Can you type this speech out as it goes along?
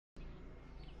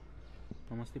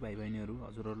नमस्ते भाइ बहिनीहरु,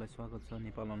 हजुरहरुलाई स्वागत छ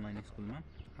नेपाल अनलाइन स्कुलमा।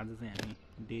 आज चाहिँ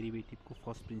हामी डेरिभेटिभको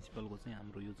फर्स्ट प्रिन्सिपलको चाहिँ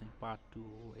हाम्रो यो चाहिँ पार्ट 2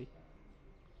 हो है।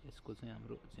 यसको चाहिँ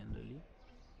हाम्रो जनरली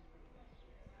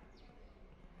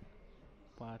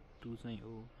पार्ट 2 चाहिँ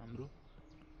हो हाम्रो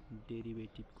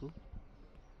डेरिभेटिभको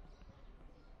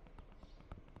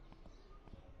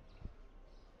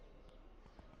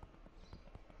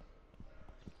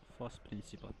फर्स्ट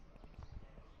प्रिन्सिपल।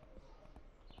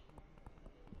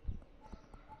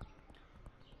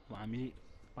 हामीले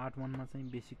पार्ट 1 मा चाहिँ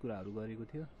बेसिक कुराहरु गरेको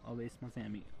थियो। अब यसमा चाहिँ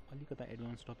हामी अलिकता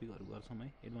एडभान्स टपिकहरु गर्छौं है,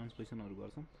 एडभान्स क्वेशनहरु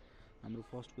गर्छौं। हाम्रो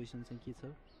फर्स्ट क्वेशन चाहिँ के छ?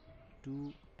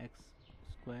 2x²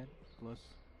 +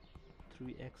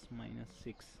 3x -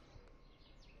 6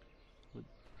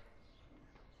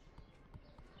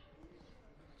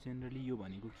 जनरली यो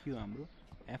भनेको के हो? हाम्रो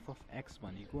f of x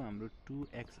भनेको हाम्रो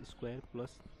 2x²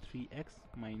 + 3x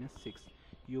 - 6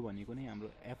 यो भनेको नै हाम्रो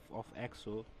f of x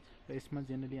हो। र यसमा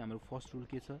जनरली हाम्रो फर्स्ट रुल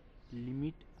के छ?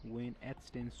 Limit when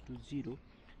h tends to 0।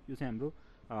 यो चाहिँ हाम्रो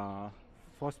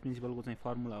फर्स्ट प्रिन्सिपलको चाहिँ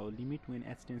फर्मुला हो। Limit when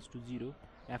h tends to 0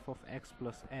 f of x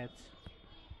plus h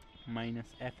minus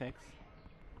fx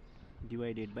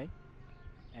divided by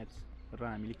h। र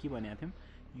हामीले के भनेका थियौं?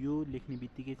 यो लेख्ने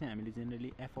बित्तिकै चाहिँ हामीले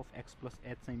generally f of x plus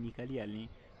h चाहिँ निकालिहाल्ने।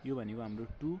 यो भनेको हाम्रो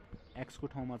 2x को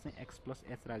ठाउँमा चाहिँ x plus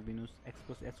h राख्दिनुस्। x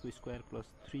plus h को square plus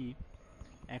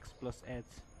 3x plus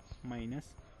h minus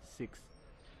 6।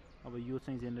 अब यो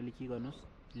चाहिँ जनरली के गर्नुस्?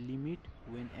 Limit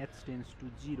when h tends to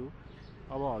 0।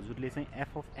 अब हजुरले चाहिँ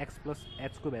f of x plus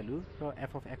h को भ्यालु र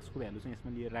f of x को भ्यालु चाहिँ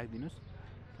यसमा लिएर राख्दिनुस्।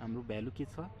 हाम्रो भ्यालु के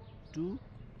छ?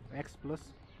 2x plus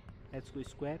h को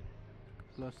square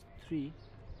plus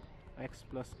 3x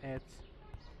plus h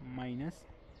minus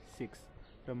 6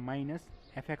 र माइनस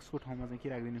fx को ठाउँमा चाहिँ के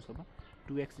राख्दिनुस्? अब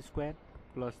 2x²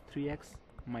 plus 3x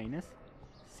minus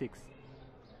 6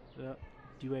 र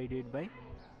डिवाइडेड बाइ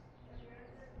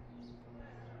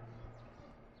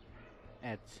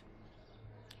h।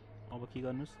 अब के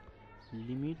गर्नुस्?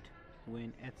 Limit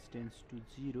when h tends to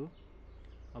 0।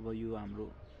 अब यो हाम्रो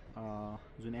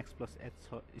जुन x plus h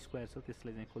स्क्वायर छ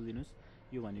त्यसलाई चाहिँ खोल्दिनुस्।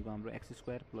 यो भनेको हाम्रो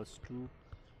x² plus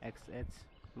 2xh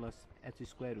plus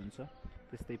h² हुन्छ।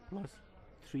 त्यस्तै प्लस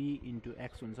 3 into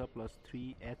x हुन्छ प्लस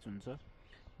 3h हुन्छ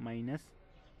माइनस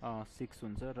 6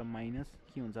 हुन्छ र माइनस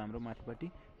के हुन्छ हाम्रो माथिपट्टि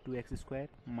 2x²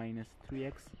 minus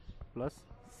 3x plus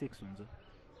 6 हुन्छ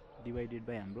डिवाइडेड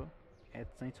बाइ हाम्रो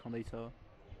h चाहिँ छँदै छ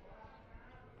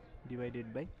डिवाइडेड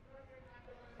बाइ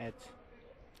h।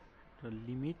 र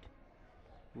limit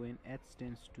when h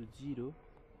tends to 0।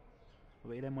 अब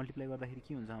यसलाई मल्टिप्लाई गर्दाखेरि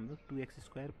के हुन्छ? हाम्रो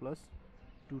 2x² plus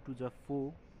 2 to the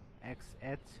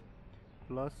 4xh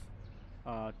plus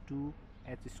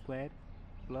 2h²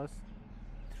 plus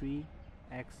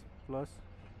 3x plus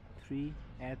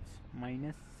 3h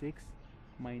minus 6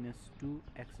 minus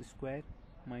 2x²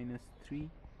 minus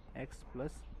 3x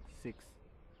plus 6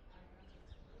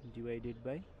 divided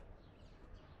by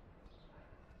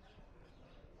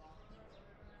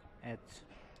h।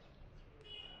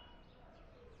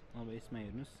 अब यसमा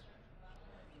हेर्नुस्,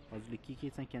 हजुरले के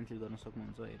चाहिँ क्यान्सल गर्न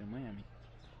सक्नुहुन्छ हेरौँ है हामी।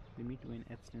 Limit when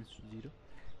h tends to 0।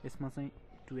 यसमा चाहिँ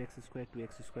 2x²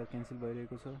 2x² क्यान्सल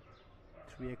भइरहेको छ,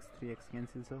 3x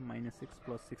क्यान्सल छ, माइनस 6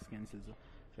 प्लस 6 क्यान्सल छ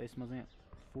र यसमा चाहिँ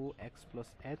 4x plus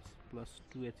h plus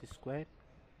 2h²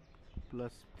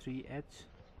 plus 3h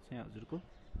चाहिँ हजुरको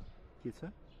के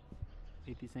छ?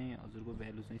 यति चाहिँ हजुरको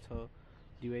भ्यालु चाहिँ छ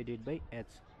डिवाइडेड बाइ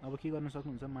h। अब के गर्न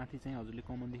सक्नुहुन्छ? माथि चाहिँ हजुरले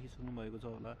कमन देखिसक्नु भएको छ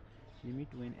होला। Limit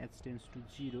when h tends to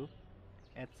 0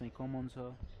 h चाहिँ कमन छ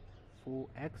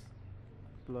 4x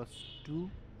plus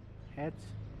 2h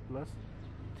plus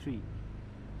 3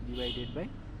 divided by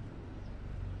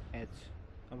h।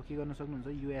 अब के गर्न सक्नुहुन्छ?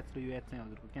 यो h र यो h चाहिँ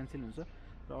हजुरको क्यान्सल हुन्छ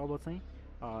र अब चाहिँ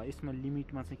यसमा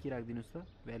लिमिटमा चाहिँ के राख्दिनुस् त?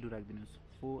 भ्यालु राख्दिनुस्।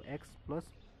 4x plus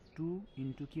 2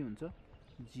 into के हुन्छ?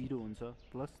 0 हुन्छ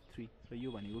प्लस 3 र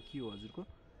यो भनेको के हो हजुरको?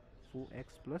 4x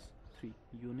plus 3।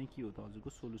 यो नै के हो त हजुरको?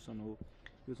 सोलुसन हो।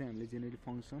 यो चाहिँ हामीले जेनरली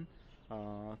फंक्सन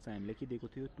चाहिँ हामीले के दिएको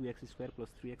थियो? 2x² plus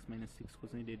 3x minus 6 को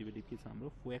चाहिँ डेरिभेटिभ के छ? हाम्रो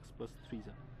 4x plus 3 छ।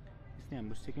 त्यस्तै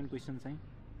हाम्रो सेकेन्ड क्वेशन चाहिँ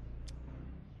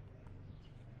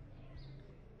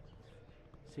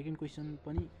सेकेन्ड क्वेशन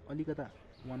पनि अलिकता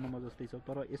 1 नम्बर जस्तै छ,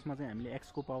 तर यसमा चाहिँ हामीले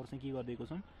x को पावर चाहिँ के गर्दिएको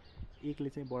छौं? 1 ले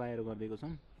चाहिँ बढाएर गर्दिएको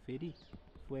छौं। फेरि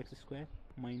 4x²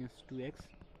 minus 2x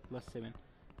plus 7।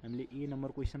 हामीले ए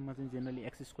नम्बर क्वेशनमा चाहिँ जेनरली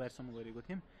x² सम्म गरेको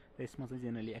थियौं र यसमा चाहिँ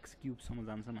जेनरली x³ सम्म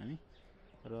जान्छौं हामी।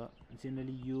 र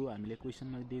जेनरली यो हामीले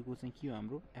क्वेशनमा दिएको चाहिँ के हो?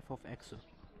 हाम्रो f of x हो।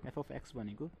 f of x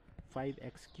भनेको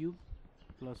 5x³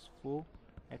 plus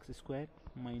 4x²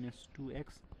 minus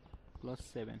 2x plus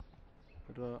 7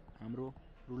 र हाम्रो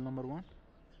रुल नम्बर 1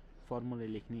 फर्मुला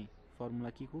लेख्ने। फर्मुला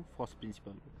के को? फर्स्ट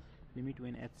प्रिन्सिपल को। Limit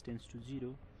when h tends to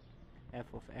 0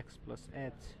 f of x plus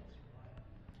h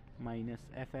minus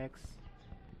fx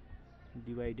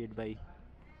divided by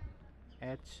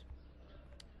h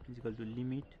is equal to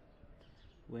limit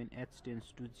when h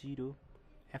tends to 0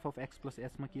 f of x plus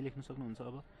h मा के लेख्न सक्नुहुन्छ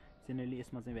अब generally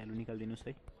यसमा चाहिँ value निकाल्दिनुस्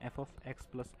है f of x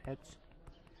plus h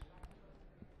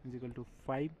is equal to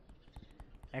 5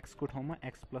 x को ठाउँमा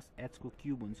x plus h को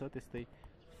क्यूब हुन्छ त्यस्तै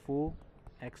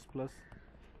 4x plus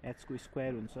h को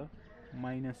स्क्वायर हुन्छ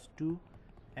minus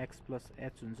 2x plus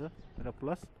h हुन्छ र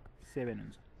plus 7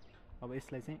 हुन्छ अब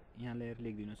यसलाई चाहिँ यहाँ ल्याएर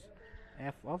लेखिदिनुस्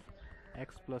f of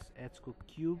x plus h को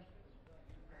cube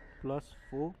plus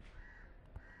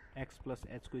 4x plus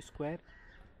h को square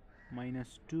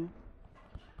minus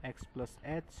 2x plus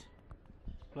h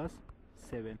plus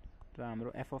 7 र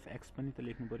हाम्रो f of x पनि त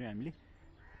लेख्नु पर्यो हामीले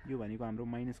यो भनेको हाम्रो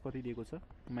माइनस कति दिएको छ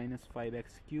minus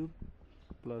 5x cube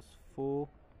plus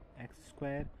 4x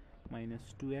square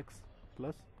minus 2x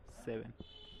plus 7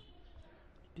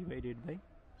 divided by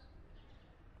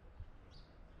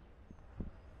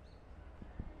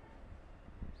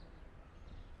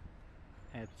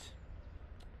h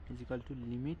is equal to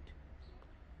limit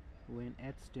when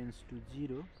h tends to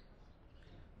 0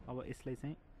 अब यसलाई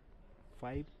चाहिँ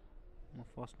 5 म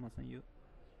फर्स्टमा चाहिँ यो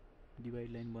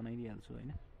डिवाइड लाइन बनाइदिहाल्छु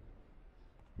हैन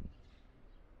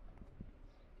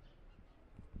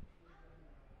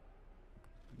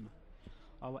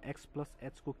अब x plus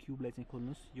h को क्यूब लाई चाहिँ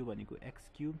खोल्नुस् यो भनेको x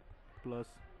cube plus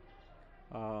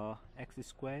x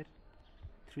square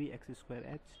 3x square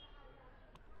h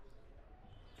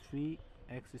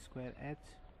 3x square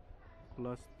h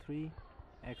plus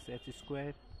 3x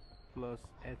square plus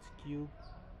h cube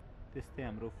त्यस्तै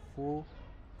हाम्रो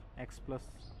 4x plus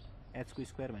h को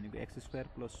स्क्वायर भनेको x square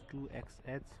plus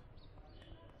 2xh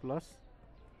plus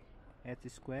h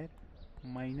square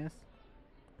minus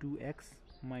 2x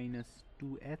minus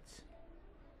 2h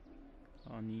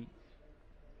अनि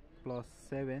plus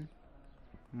 7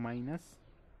 minus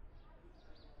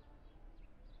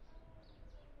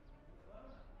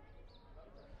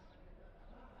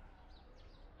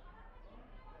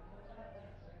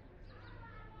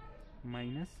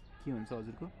के हुन्छ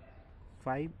हजुरको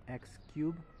 5x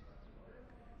cube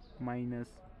minus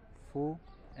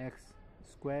 4x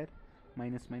square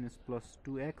minus minus plus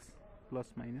 2x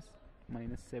plus minus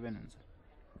minus 7 हुन्छ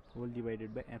whole divided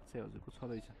by h चाहिँ हजुरको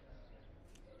छदैछ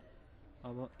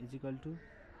अब is equal to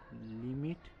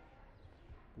limit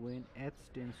when h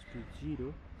tends to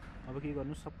 0 अब के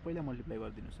गर्नु सबैलाई मल्टिप्लाई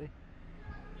गरिदिनुस् है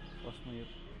फर्स्टमा यो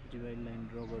डिवाइड लाइन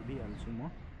ड्रा गरिदिहाल्छु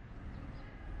म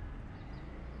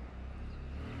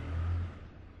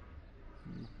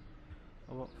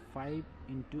अब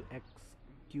 5 into x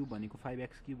क्यूब भनेको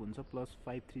 5x क्यूब हुन्छ प्लस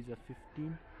 5 3 जा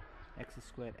 15 x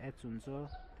स्क्वायर h हुन्छ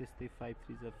त्यस्तै 5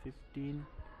 3 जा 15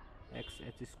 x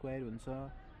h स्क्वायर हुन्छ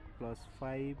प्लस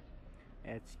 5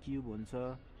 h क्यूब हुन्छ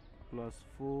प्लस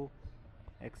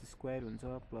 4 x स्क्वायर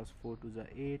हुन्छ प्लस 4 2 जा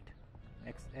 8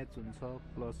 x h हुन्छ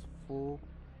प्लस 4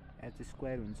 h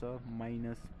स्क्वायर हुन्छ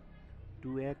minus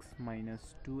 2x minus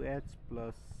 2h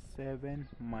plus 7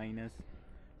 minus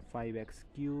 5x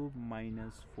cube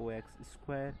minus 4x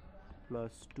square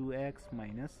plus 2x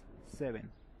minus 7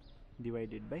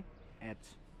 divided by h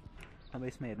अब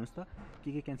यसमा हेर्नुस् त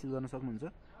के क्यान्सल गर्न सक्नुहुन्छ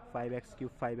 5x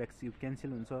cube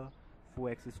क्यान्सल हुन्छ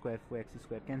 4x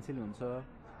square क्यान्सल हुन्छ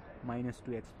minus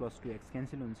 2x plus 2x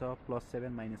cancel हुन्छ plus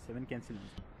 7 minus 7 क्यान्सल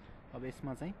हुन्छ अब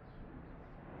यसमा चाहिँ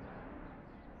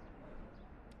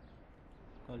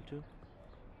equal to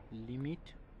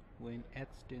limit when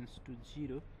h tends to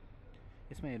 0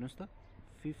 यसमा हेर्नुस् त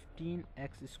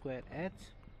 15x square h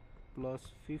plus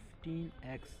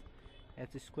 15x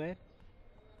h square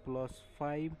plus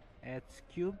 5h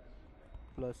cube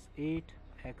plus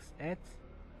 8xh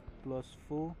plus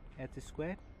 4h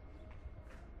square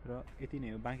र यति नै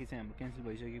हो बाँकी चाहिँ हाम्रो क्यान्सल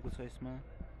भइसकेको छ यसमा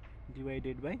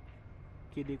डिवाइडेड बाइ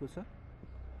के दिएको छ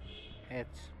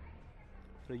h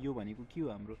र यो भनेको के हो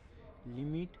हाम्रो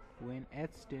limit when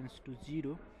h tends to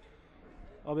 0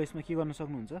 अब यसमा के गर्न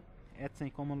सक्नुहुन्छ h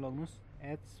चाहिँ कमन लग्नुस्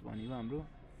h भनेको हाम्रो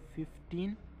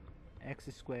 15x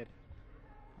स्क्वायर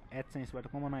h चाहिँ यसबाट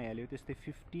कमन आइहाल्यो त्यस्तै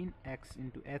 15x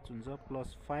into h हुन्छ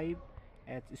प्लस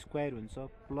 5h स्क्वायर हुन्छ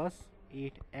प्लस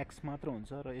 8x मात्र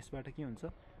हुन्छ र यसबाट के हुन्छ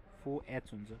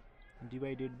 4h हुन्छ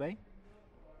डिवाइडेड बाइ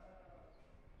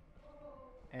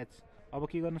h अब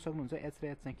के गर्न सक्नुहुन्छ h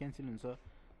र h चाहिँ क्यान्सल हुन्छ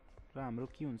र हाम्रो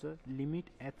के हुन्छ लिमिट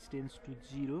h टेन्ड्स टु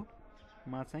 0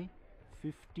 मा चाहिँ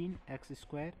 15x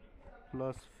square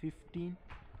plus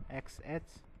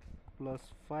 15xh plus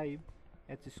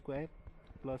 5h square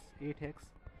plus 8x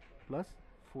plus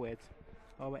 4h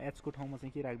अब h को ठाउँमा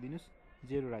चाहिँ के राख्दिनुस्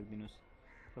 0 राख्दिनुस्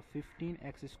र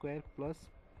 15x square plus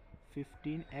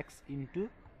 15x into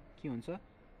के हुन्छ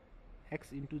x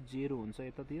इन्टु 0 हुन्छ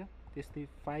यतातिर त्यस्तै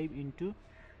 5 इन्टु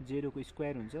 0 को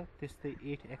स्क्वायर हुन्छ त्यस्तै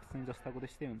 8x चाहिँ जस्ताको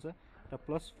त्यस्तै हुन्छ र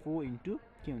प्लस 4 इन्टु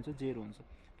के हुन्छ 0 हुन्छ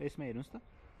र यसमा हेर्नुस् त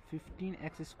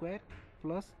 15x स्क्वायर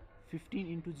प्लस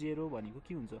 15 इन्टु 0 भनेको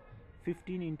के हुन्छ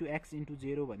 15 इन्टु x इन्टु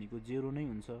 0 भनेको 0 नै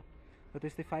हुन्छ र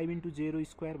त्यस्तै 5 इन्टु 0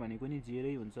 स्क्वायर भनेको नि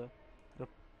 0 हुन्छ र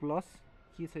प्लस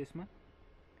के छ यसमा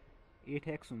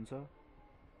 8x हुन्छ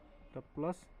र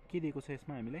प्लस के दिएको छ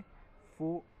यसमा हामीलाई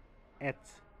 4h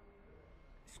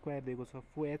स्क्वायर दिएको छ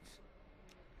 4h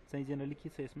चाहिँ जेनरली के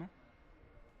छ यसमा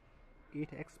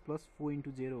 8x प्लस 4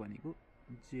 इन्टु 0 भनेको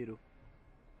 0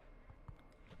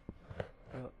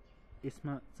 र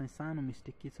यसमा चाहिँ सानो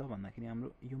मिस्टेक के छ भन्दाखेरि हाम्रो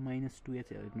यो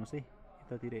 -2h हेर्नुस् है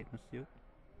यतातिर हेर्नुस्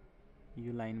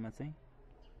यो लाइनमा चाहिँ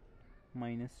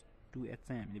 -2h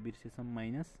चाहिँ हामीले बिर्सेछौँ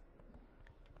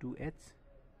 -2h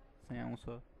चाहिँ आउँछ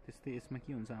त्यस्तै यसमा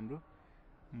के हुन्छ हाम्रो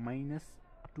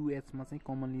 -2h मा चाहिँ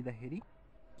कमन लिँदाखेरि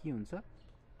के हुन्छ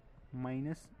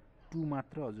 -2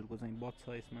 मात्र हजुरको चाहिँ बच्छ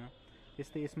यसमा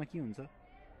त्यस्तै यसमा के हुन्छ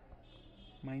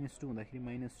 -2 हुँदाखेरि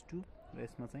 -2 र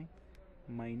यसमा चाहिँ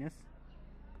 -2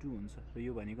 हुन्छ र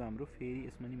यो भनेको हाम्रो फेरि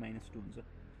यसमा नि -2 हुन्छ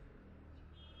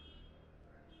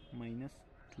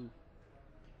 -2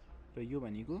 र यो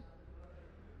भनेको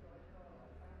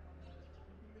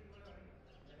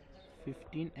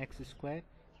 15x स्क्वायर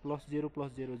प्लस 0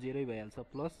 0 भइहाल्छ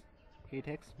प्लस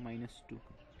 8x -2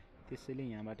 त्यसैले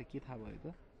यहाँबाट के थाहा भयो त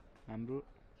हाम्रो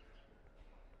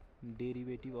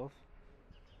डेरिभेटिभ अफ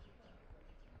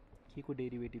के को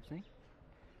डेरिभेटिभ चाहिँ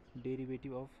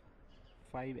derivative of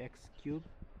 5x³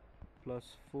 plus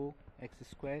 4x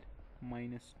square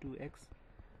 -2x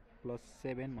plus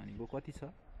 7 भनेको कति छ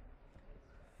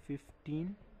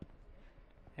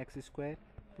 15x स्क्वायर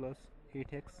प्लस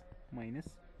 8x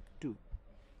 -2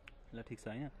 ल ठीक छ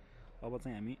हैन अब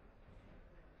चाहिँ हामी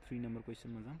 3 नम्बर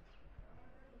क्वेशनमा जाउँ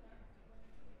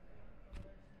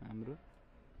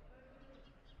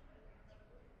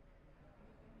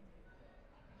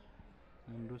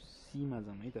हाम्रो सी मा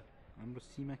जाउँ है त हाम्रो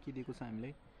सी मा के दिएको छ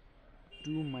हामीलाई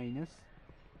 2 -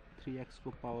 3x को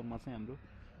पावरमा चाहिँ हाम्रो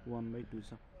 1/2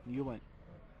 छ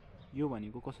यो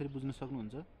भनेको कसरी बुझ्न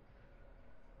सक्नुहुन्छ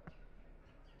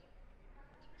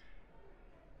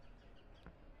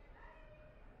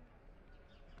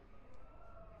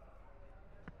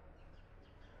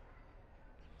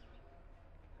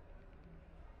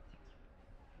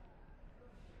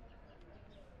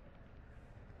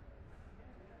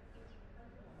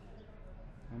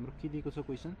हाम्रो के दिएको छ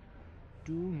क्वेशन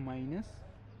 2 -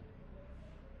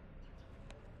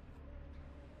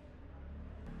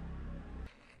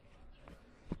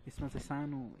 यसमा चाहिँ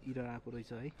सानो इरर आएको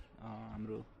रहेछ है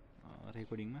हाम्रो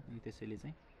रेकर्डिङमा अनि त्यसैले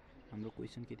चाहिँ हाम्रो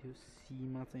क्वेशन के थियो सी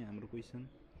मा चाहिँ हाम्रो क्वेशन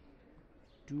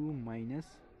 2 -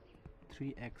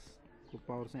 3x को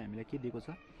पावर चाहिँ हामीलाई के दिएको छ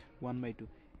 1/2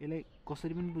 यसलाई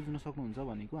कसरी पनि बुझ्न सक्नुहुन्छ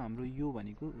भनेको हाम्रो यो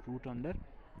भनेको रुट अन्डर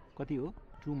कति हो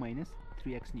 2 -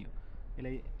 3x नि हो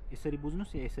यसलाई यसरी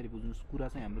बुझ्नुस् या यसरी बुझ्नुस् कुरा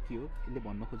चाहिँ हाम्रो के हो यसले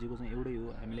भन्न खोजेको चाहिँ एउटै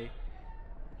हो हामीले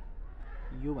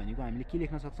यो भनेको हामीले के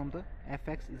लेख्न सक्छौं त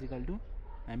fx =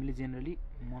 हामीले जेनरली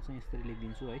म चाहिँ यसरी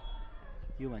लेखिदिन्छु है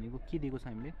यो भनेको के दिएको छ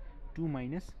हामीले 2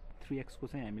 - 3x को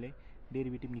चाहिँ हामीलाई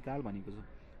डेरिभेटिभ निकाल भनेको छ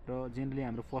र जेनरली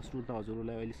हाम्रो फर्स्ट रुल त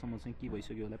हजुरहरुलाई अहिलेसम्म चाहिँ के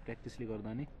भइसक्यो होला प्र्याक्टिसले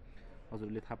गर्दा नै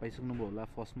हजुरले थाहा पाइसक्नुभयो होला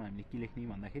फर्स्टमा हामीले के लेख्ने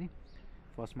भन्दाखेरि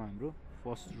फर्स्टमा हाम्रो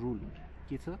फर्स्ट रुल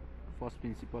के छ फर्स्ट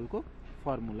प्रिन्सिपलको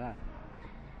फर्मुला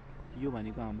यो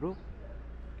भनेको हाम्रो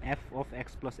f of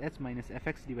x plus h minus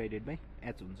fx divided by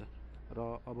h हुन्छ र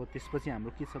अब त्यसपछि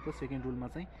हाम्रो के छ त सेकेन्ड रुलमा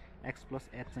चाहिँ x plus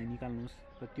h चाहिँ निकाल्नुस्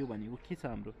र त्यो भनेको के छ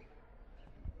हाम्रो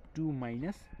 2 -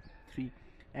 3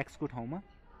 x को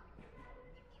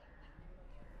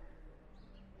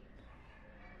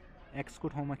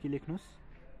ठाउँमा के लेख्नुस्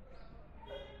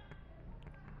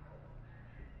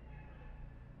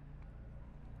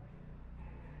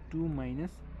 2 -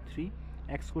 3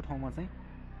 x को ठाउँमा चाहिँ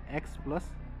x plus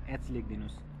h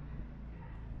लेखिदिनुस्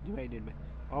divided by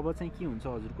अब चाहिँ के हुन्छ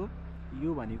हजुरको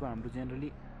यो भनेको हाम्रो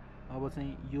जेनरली अब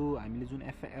चाहिँ यो हामीले जुन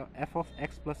f of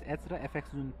x plus h र fx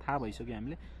जुन थाहा भइसक्यो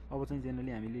हामीले अब चाहिँ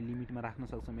जेनरली हामीले लिमिटमा राख्न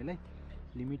सक्छौं यसलाई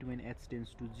limit when h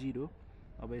tends to 0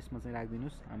 अब यसमा चाहिँ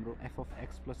राख्दिनुस् हाम्रो f of x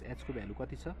plus h को भ्यालु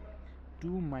कति छ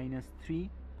 2 -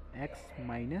 3x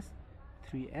 -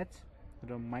 3h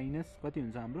र माइनस कति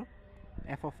हुन्छ हाम्रो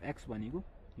f of x भनेको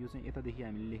यो चाहिँ यतादेखि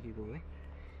हामीले लेखेको हो है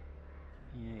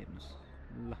यहाँ हेर्नुस्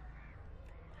ल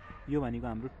यो भनेको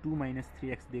हाम्रो 2 -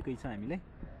 3x दिएकै छ हामीलाई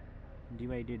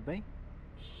डिवाइडेड बाइ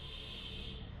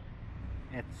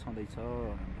h सधैँ छ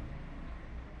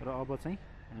र अब चाहिँ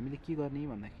हामीले के गर्ने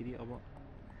भन्दाखेरि अब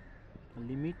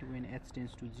limit when h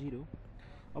tends to 0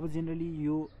 अब जेनरली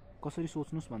यो कसरी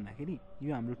सोच्नुस् भन्दाखेरि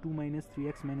यो हाम्रो 2 -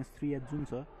 3x - 3h जुन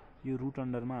छ यो रुट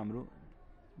अन्डरमा हाम्रो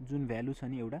जुन भ्यालु छ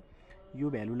नि एउटा यो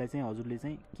भ्यालुलाई चाहिँ हजुरले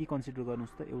चाहिँ के कन्सिडर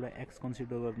गर्नुस् त एउटा x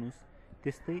कन्सिडर गर्नुस्।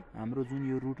 त्यस्तै हाम्रो जुन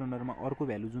यो रुट अन्डरमा अर्को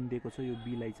भ्यालु जुन दिएको छ यो b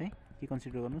लाई चाहिँ के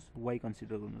कन्सिडर गर्नुस् y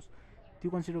कन्सिडर गर्नुस्। त्यो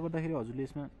कन्सिडर गर्दाखेरि हजुरले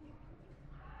यसमा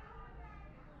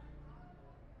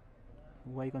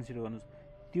y कन्सिडर गर्नुस्।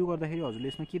 त्यो गर्दाखेरि हजुरले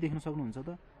यसमा के देख्न सक्नुहुन्छ त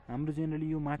हाम्रो जेनरली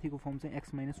यो माथिको फर्म चाहिँ x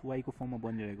 - y को फर्ममा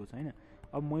बनिरहेको छ हैन।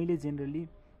 अब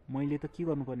मैले त के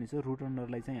गर्नुपर्ने छ रुट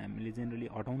अन्डरलाई चाहिँ हामीले जेनरली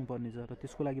हटाउनु पर्ने छ र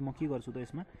त्यसको लागि म के गर्छु त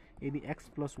यसमा यदि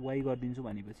x + y गरिदिन्छु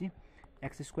भनेपछि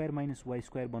x² -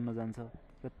 y² बन्न जान्छ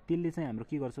र त्यसले चाहिँ हाम्रो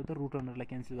के गर्छ त रुट अन्डरलाई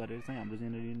क्यान्सल गरेर चाहिँ हाम्रो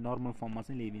जेनरली नर्मल फर्ममा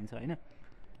चाहिँ ल्याइदिन्छ हैन।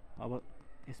 अब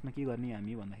यसमा के गर्ने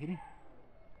हामी भन्दाखेरि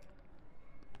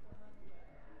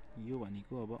यो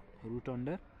भनेको अब रुट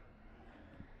अन्डर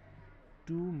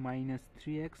 2 -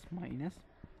 3x -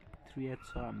 3h छ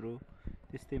हाम्रो।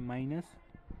 त्यस्तै minus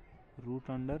root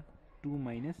under 2 -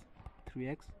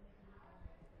 3x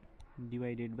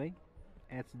divided by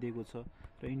h दिएको छ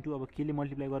र इन्टु अब केले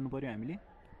मल्टिप्लाई गर्नु पर्यो हामीले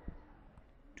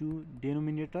 2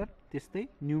 डेनोमिनेटर त्यस्तै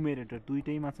न्युमेरेटर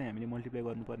दुईटैमा चाहिँ हामीले मल्टिप्लाई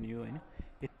गर्नुपर्ने हो हैन।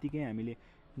 यतिकै हामीले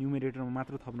न्युमेरेटरमा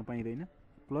मात्र थप्न पाइदैन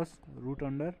प्लस रुट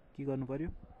अन्डर के गर्नु पर्यो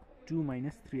 2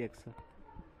 - 3x छ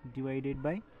divided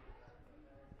by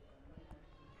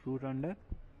root under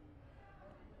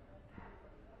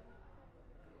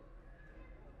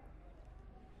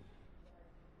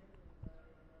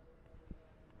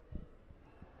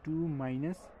 2 -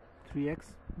 3x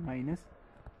 -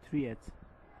 3h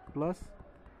plus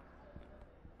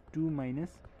 2 -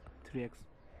 3x।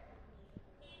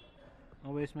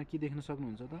 अब यसमा के देख्न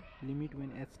सक्नुहुन्छ त limit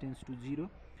when h tends to 0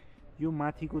 यो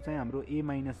माथिको चाहिँ हाम्रो a -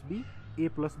 b a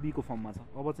 + b को फर्ममा छ।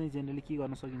 अब चाहिँ जेनरली के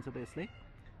गर्न सकिन्छ त यसलाई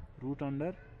रुट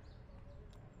अन्डर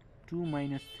 2 -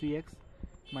 3x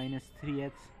 -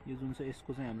 3h यो जुन छ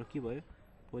यसको चाहिँ हाम्रो के भयो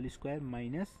whole square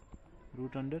minus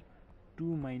root under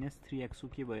 2 - 3x को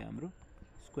के भयो हाम्रो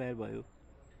स्क्वायर भयो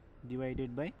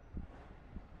डिवाइडेड बाई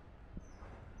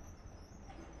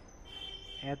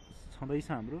h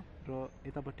छँदैछ हाम्रो र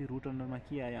यतापट्टि रुट अन्डरमा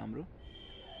के आयो हाम्रो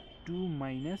 2 -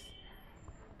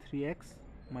 3x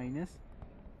 -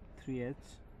 3h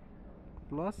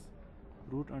plus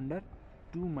root under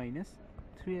 2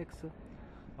 - 3x।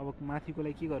 अब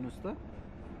माथिकोलाई के गर्नुस् त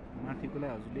माथिकोलाई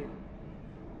हजुरले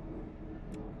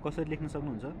कसरी लेख्न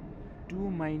सक्नुहुन्छ 2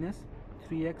 -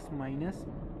 3x -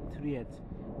 3h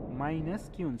माइनस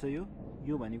के हुन्छ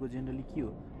यो भनेको जेनरली के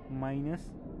हो माइनस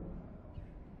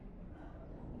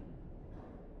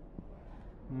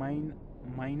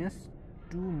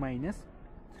 2 -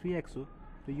 3x हो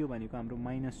र यो भनेको हाम्रो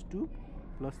 -2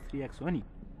 + 3x हो नि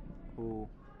हो।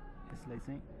 यसलाई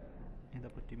चाहिँ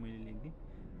यतापट्टि मैले लेख्दिएँ।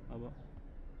 अब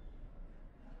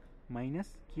माइनस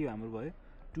के हाम्रो भयो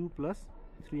 2 +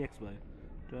 3x भयो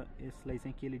र यसलाई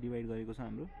चाहिँ केले डिवाइड गरेको छ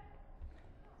हाम्रो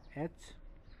h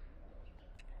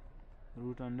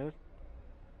root under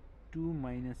 2 -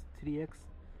 3x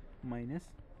 -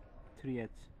 3h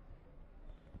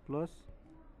plus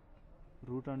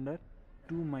root under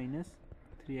 2 -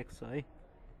 3x छ है।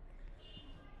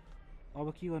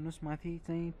 अब के गर्नुस् माथि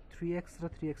चाहिँ 3x र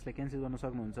 3x लाई क्यान्सल गर्न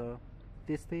सक्नुहुन्छ।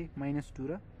 त्यस्तै -2 र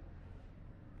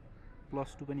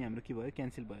 +2 पनि हाम्रो के भयो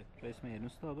क्यान्सल भयो र यसमा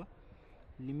हेर्नुस् त अब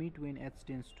limit when h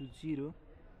tends to 0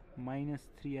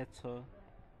 -3h छ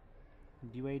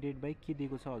डिवाइडेड बाई के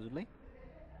दिएको छ हजुरलाई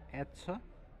h छ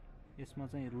यसमा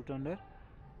चाहिँ रुट अन्डर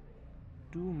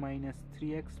 2 -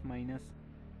 3x -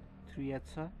 3h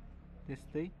छ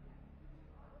त्यस्तै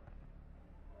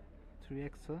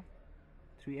 3x छ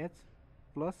 3h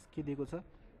प्लस के दिएको छ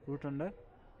रुट अन्डर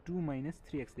 2 -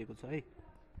 3x दिएको छ है।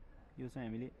 यो चाहिँ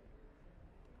हामीले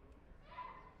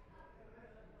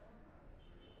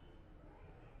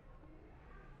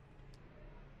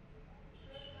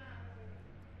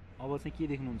अब चाहिँ के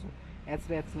देख्नुहुन्छ h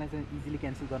र h लाई चाहिँ इजिली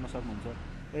क्यान्सल गर्न सक्नुहुन्छ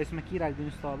र यसमा के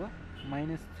राखिदिनुस् त अब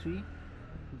 -3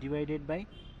 डिवाइडेड बाई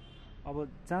अब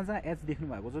जहाँ जहाँ h देख्नु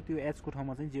भएको छ त्यो h को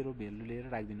ठाउँमा चाहिँ 0 भ्यालु लिएर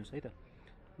राखिदिनुस् है त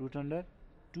रुट अन्डर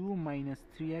 2 -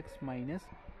 3x -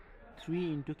 3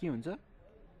 इन्टु के हुन्छ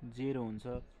 0 हुन्छ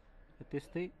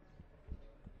त्यस्तै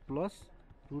प्लस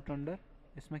रुट अन्डर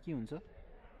यसमा के हुन्छ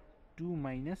 2 -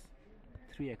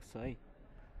 3x छ है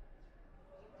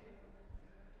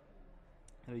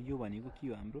र यो भनेको के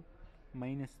हो हाम्रो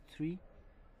 -3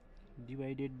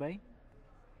 डिवाइडेड बाई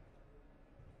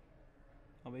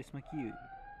अब यसमा के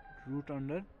रुट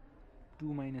अन्डर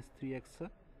 2 - 3x छ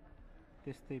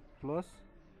त्यस्तै प्लस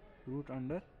रुट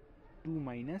अन्डर 2 -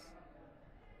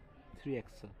 3x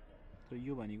छ र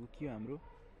यो भनेको के हो हाम्रो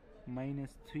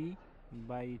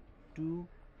 -3/2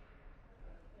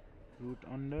 रुट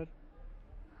अन्डर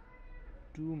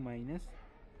 2 माइनस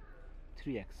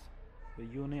 3x।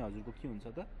 यो नै हजुरको के हुन्छ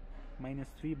त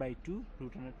 -3/2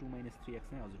 रुट अन्डर 2 माइनस 3x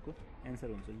नै हजुरको एन्सर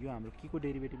हुन्छ। यो हाम्रो के को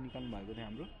डेरिभेटिभ निकाल्नु भएको थियो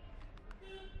हाम्रो,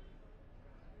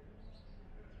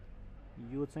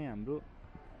 यो चाहिँ हाम्रो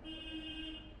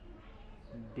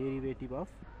derivative of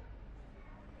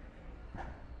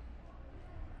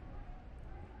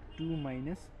 2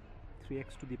 minus 3x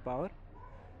to the power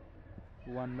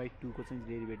 1/2 को चाहिँ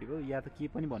डेरिभेटिभ हो। या त के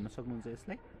पनि भन्न सक्नुहुन्छ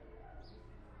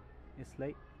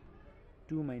यसलाई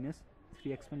 2 माइनस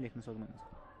 3x पनि लेख्न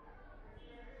सक्नुहुन्छ।